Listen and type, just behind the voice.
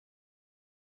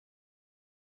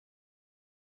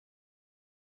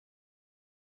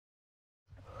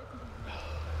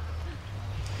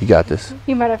You got this.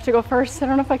 You might have to go first. I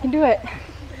don't know if I can do it.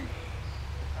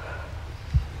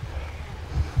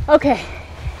 Okay.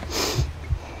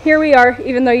 Here we are,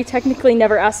 even though you technically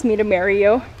never asked me to marry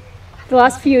you. The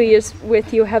last few years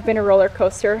with you have been a roller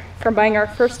coaster, from buying our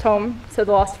first home to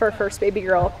the loss of our first baby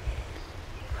girl.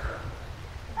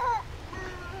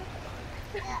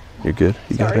 You're good.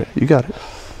 You got it. You got it.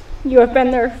 You have been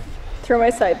there through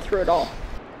my side through it all.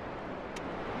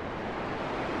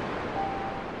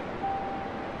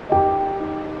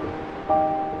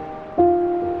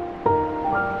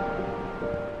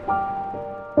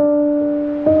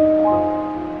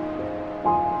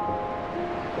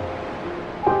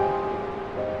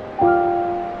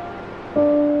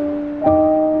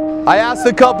 I asked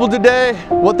the couple today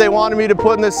what they wanted me to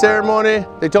put in this ceremony.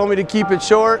 They told me to keep it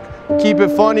short, keep it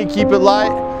funny, keep it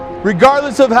light.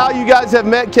 Regardless of how you guys have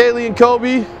met Kaeli and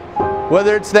Kobe,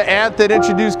 whether it's the aunt that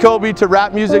introduced Kobe to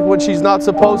rap music when she's not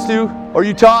supposed to, or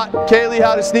you taught Kaeli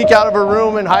how to sneak out of her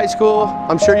room in high school,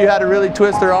 I'm sure you had to really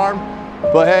twist her arm.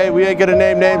 But hey, we ain't gonna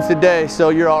name names today, so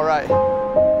you're all right.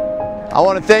 I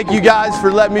want to thank you guys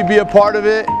for letting me be a part of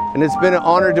it, and it's been an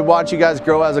honor to watch you guys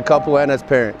grow as a couple and as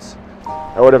parents.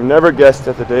 I would have never guessed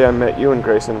that the day I met you and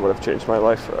Grayson would have changed my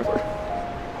life forever.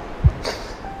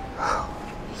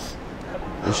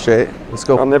 You're straight. Let's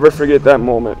go. I'll never forget that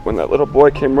moment when that little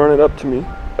boy came running up to me.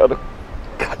 God,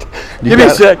 give me a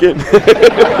second.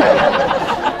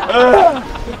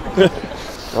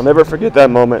 I'll never forget that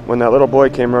moment when that little boy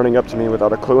came running up to me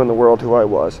without a clue in the world who I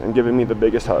was and giving me the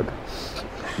biggest hug.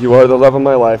 You are the love of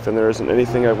my life, and there isn't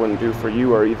anything I wouldn't do for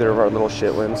you or either of our little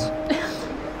shitlins.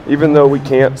 Even though we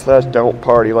can't/don't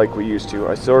party like we used to,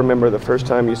 I still remember the first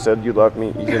time you said you loved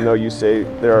me, even though you say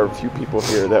there are a few people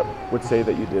here that would say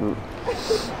that you didn't.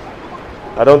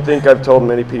 I don't think I've told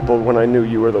many people when I knew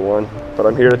you were the one, but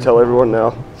I'm here to tell everyone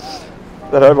now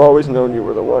that I've always known you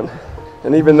were the one.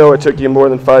 And even though it took you more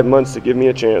than 5 months to give me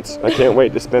a chance, I can't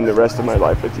wait to spend the rest of my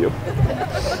life with you.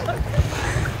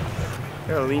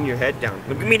 You gotta lean your head down.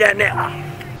 Look at me that now.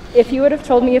 If you would have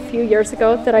told me a few years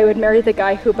ago that I would marry the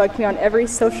guy who bugged me on every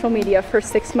social media for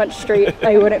 6 months straight,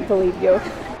 I wouldn't believe you.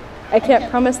 I can't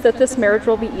promise that this marriage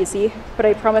will be easy, but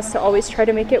I promise to always try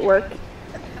to make it work.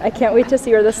 I can't wait to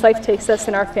see where this life takes us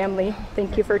and our family.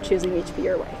 Thank you for choosing me to be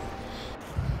your wife.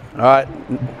 All right,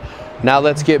 now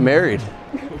let's get married.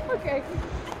 Okay.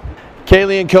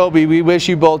 Kaeli and Kobe, we wish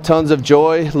you both tons of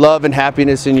joy, love, and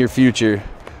happiness in your future.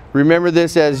 Remember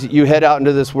this as you head out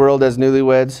into this world as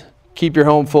newlyweds. Keep your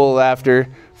home full of laughter,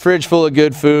 fridge full of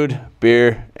good food,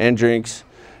 beer, and drinks,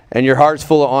 and your hearts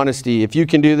full of honesty. If you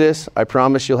can do this, I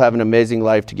promise you'll have an amazing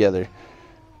life together.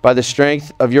 By the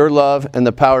strength of your love and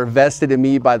the power vested in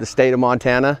me by the state of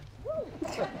Montana,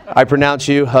 I pronounce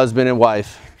you husband and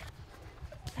wife.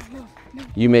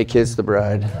 You may kiss the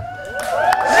bride.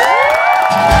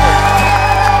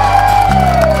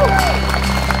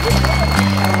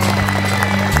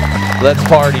 Let's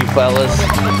party, fellas.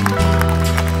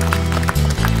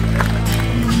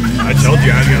 I told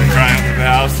you I was gonna cry out the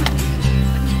house.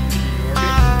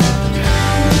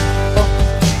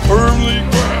 Firmly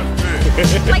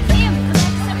grasping. Like him.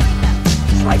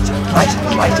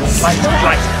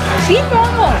 Light. Be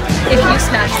normal. If you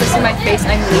smash this in my face,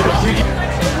 I'm leaving.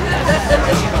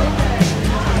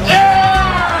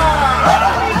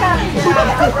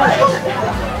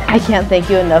 I can't thank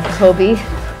you enough, Kobe.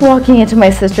 Walking into my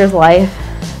sister's life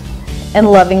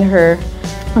and loving her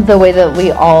the way that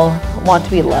we all want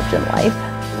to be loved in life.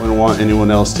 I wouldn't want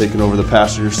anyone else taking over the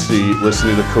passenger seat,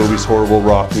 listening to Kobe's horrible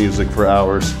rock music for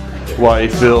hours, while he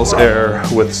fills air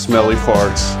with smelly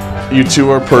farts. You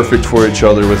two are perfect for each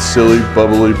other with silly,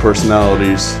 bubbly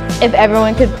personalities. If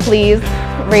everyone could please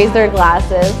raise their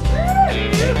glasses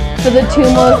for the two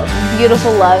most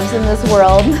beautiful loves in this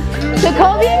world, to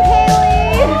Kobe and Kaeli.